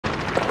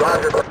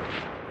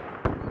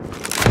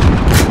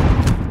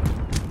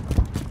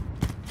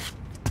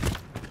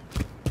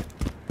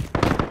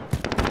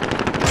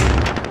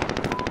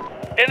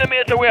Enemy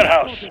at the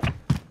warehouse.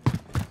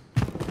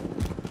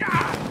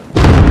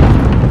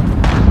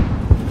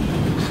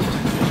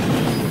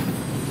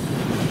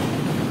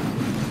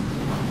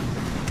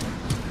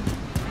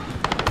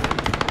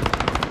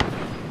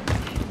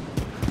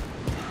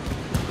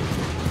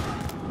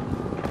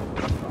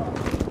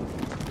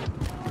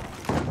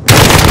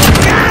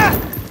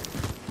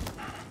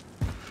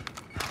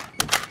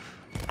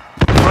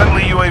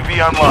 Friendly UAV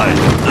online.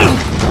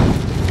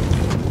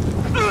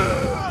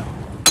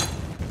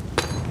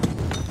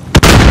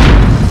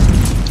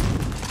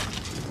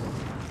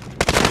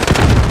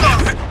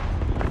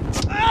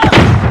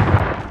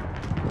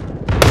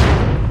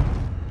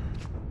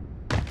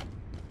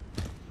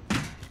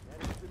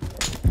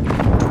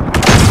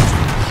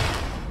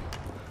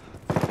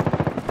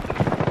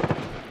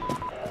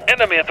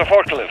 Enemy at the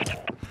forklift.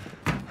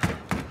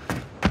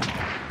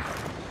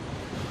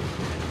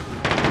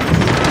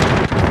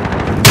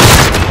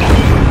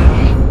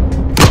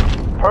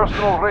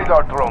 Personal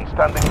radar drone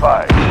standing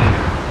by.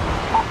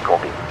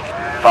 Copy.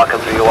 Falcon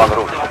 3 en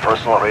route for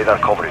personal radar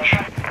coverage.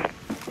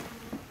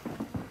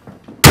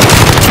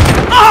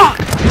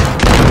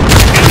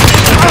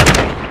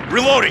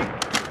 Reloading!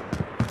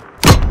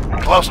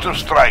 Cluster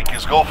strike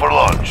is go for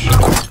launch.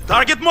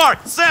 Target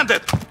marked! Send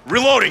it!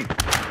 Reloading!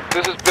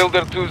 This is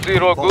Builder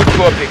 2-0, good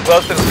copy.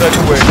 Cluster strike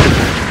away.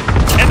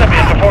 Enemy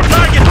at the forklift.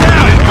 Target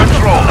down!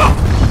 Control.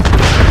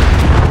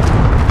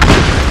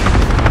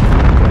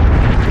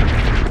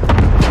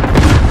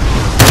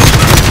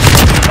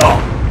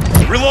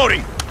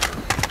 Reloading!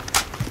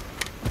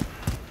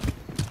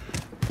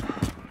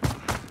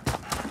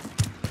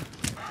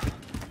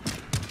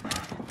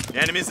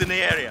 Enemies in the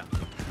area.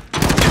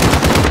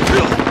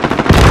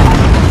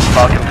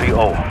 Falcon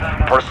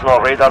 3-0. Personal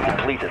radar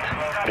depleted.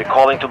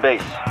 Recalling to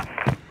base.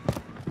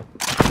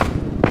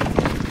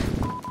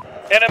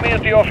 Enemy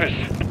at the office.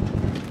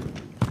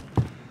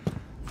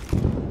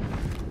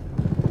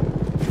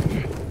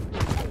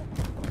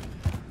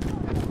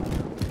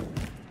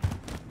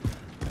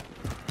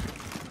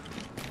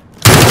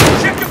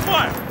 Check your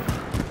fire!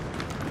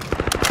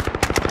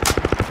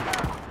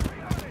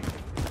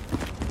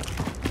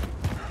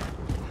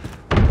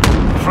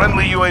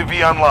 Friendly UAV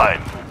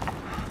online.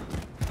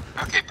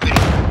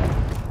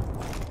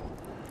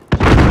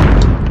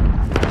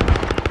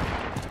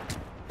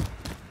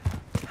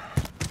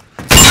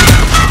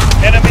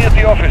 Enemy at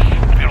the office.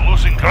 We're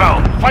losing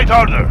ground. Fight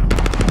harder.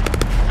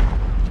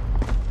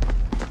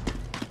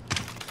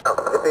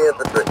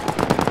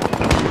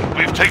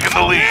 We've taken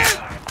the lead.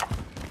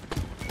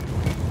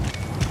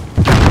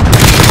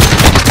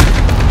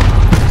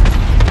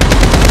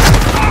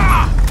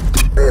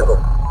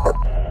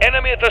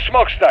 Enemy at the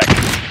smokestack.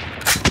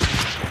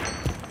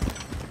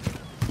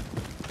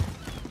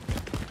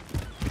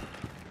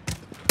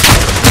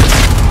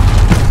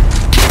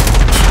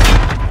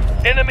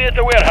 Enemy at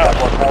the warehouse.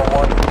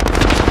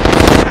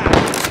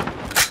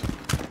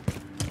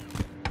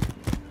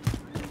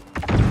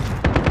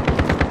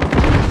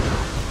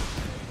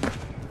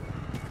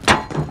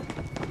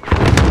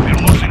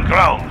 We're losing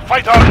ground.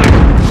 Fight harder.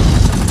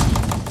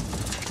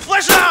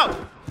 Flash out!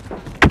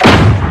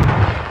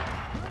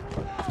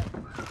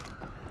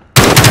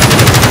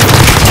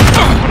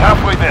 We're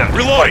halfway there. Keep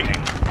Reloading.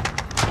 fighting.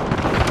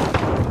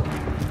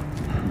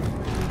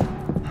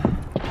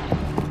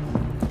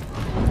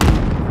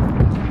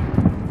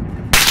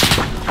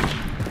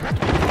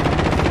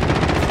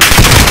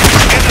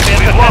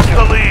 We lost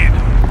the lead.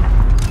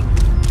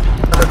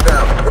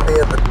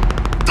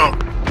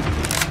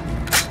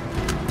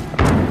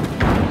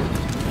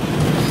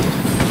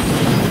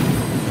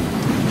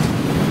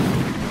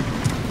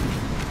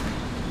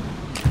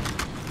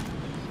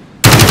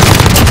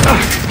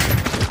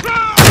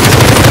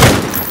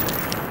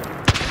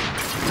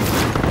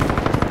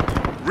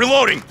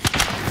 Reloading!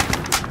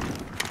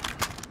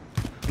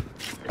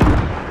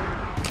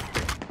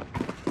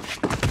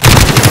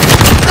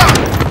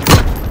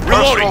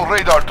 Personal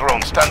radar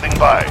drone standing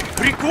by.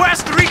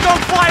 Request recon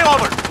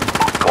flyover!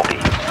 Copy.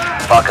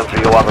 Falcon 3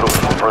 en route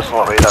for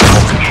personal radar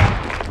coverage.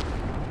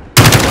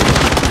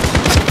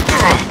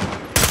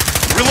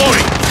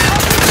 Reloading!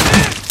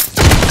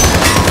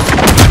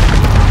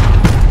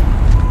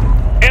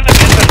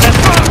 Enemy at the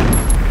center.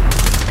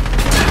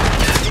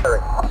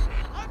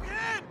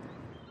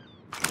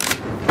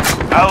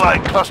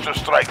 Allied cluster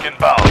strike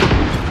inbound.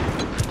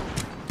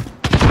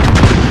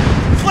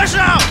 Flash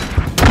out!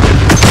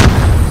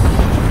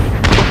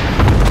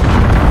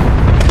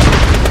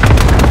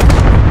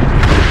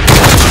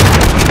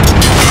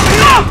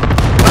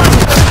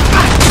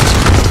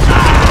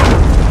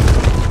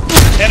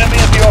 Enemy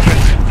at the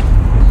office.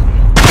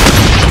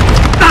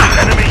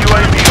 Enemy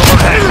UAV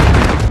overhead.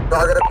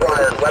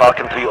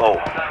 Falcon 3-0.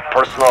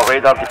 Personal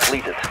radar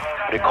depleted.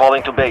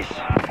 Recalling to base.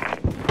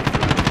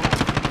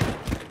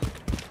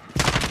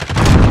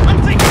 I'm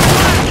taking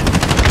fire!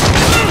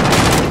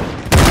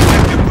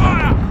 Check your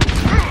fire!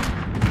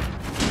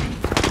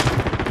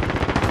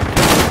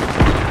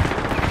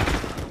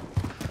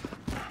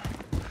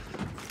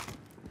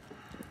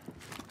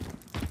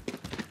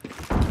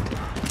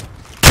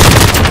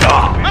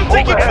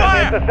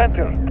 at the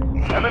center.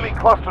 Enemy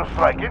cluster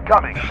strike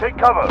incoming. Take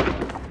cover.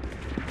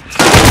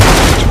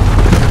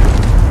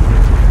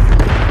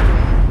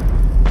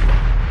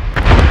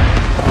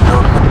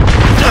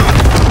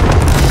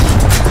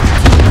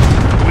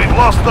 We've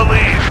lost the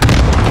lead.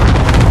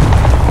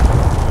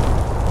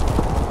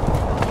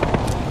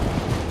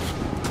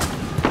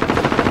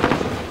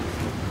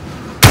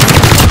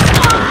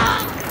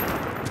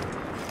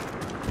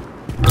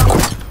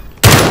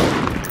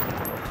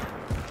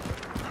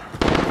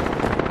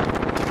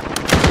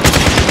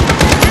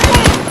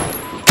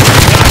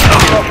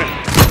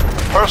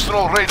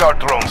 Personal radar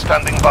drone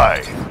standing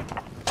by.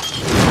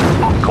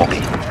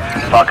 Copy.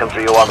 Falcon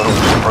 3 en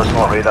route.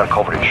 Personal radar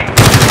coverage.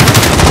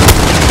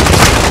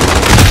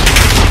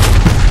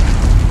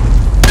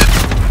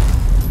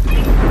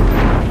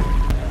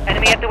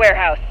 Enemy at the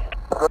warehouse.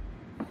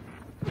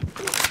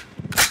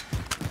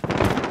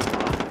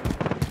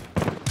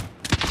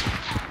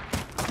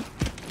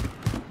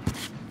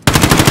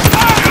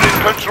 You're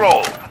in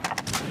control.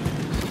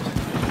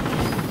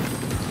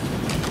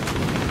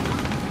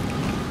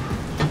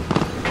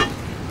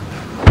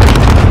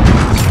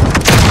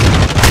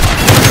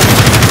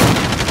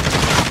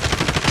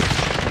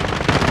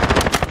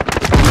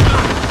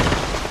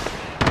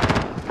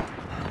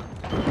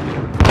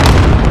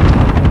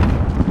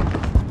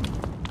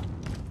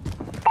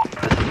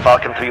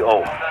 Falcon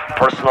 3-0.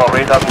 Personal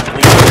radar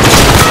completed.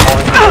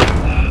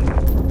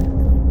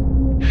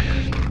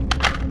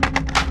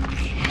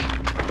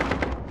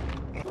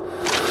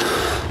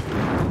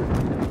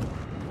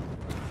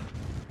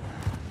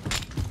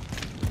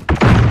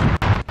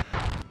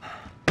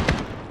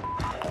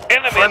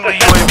 Enemy at Friendly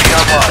the center. UAV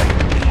online.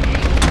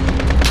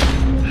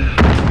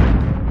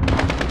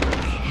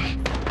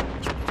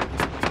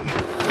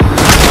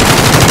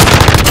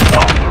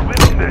 We're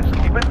winning this.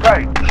 Keep it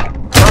tight.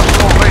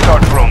 Personal radar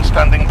drone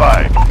standing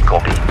by.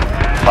 Copy.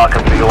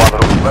 Falcon 3 en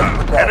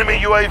route. Enemy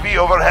UAV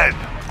overhead.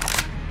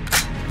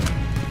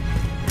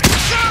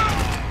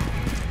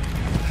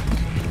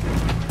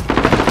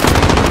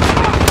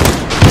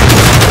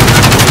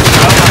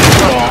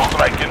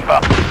 Strike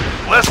inbound.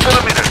 Less than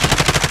a minute.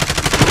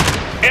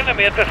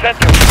 Enemy at the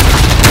center.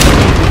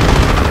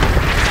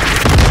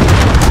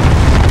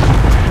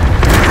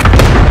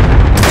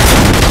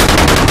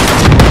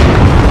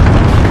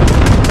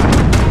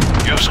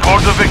 You've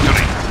scored the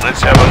victory.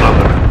 Let's have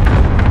another.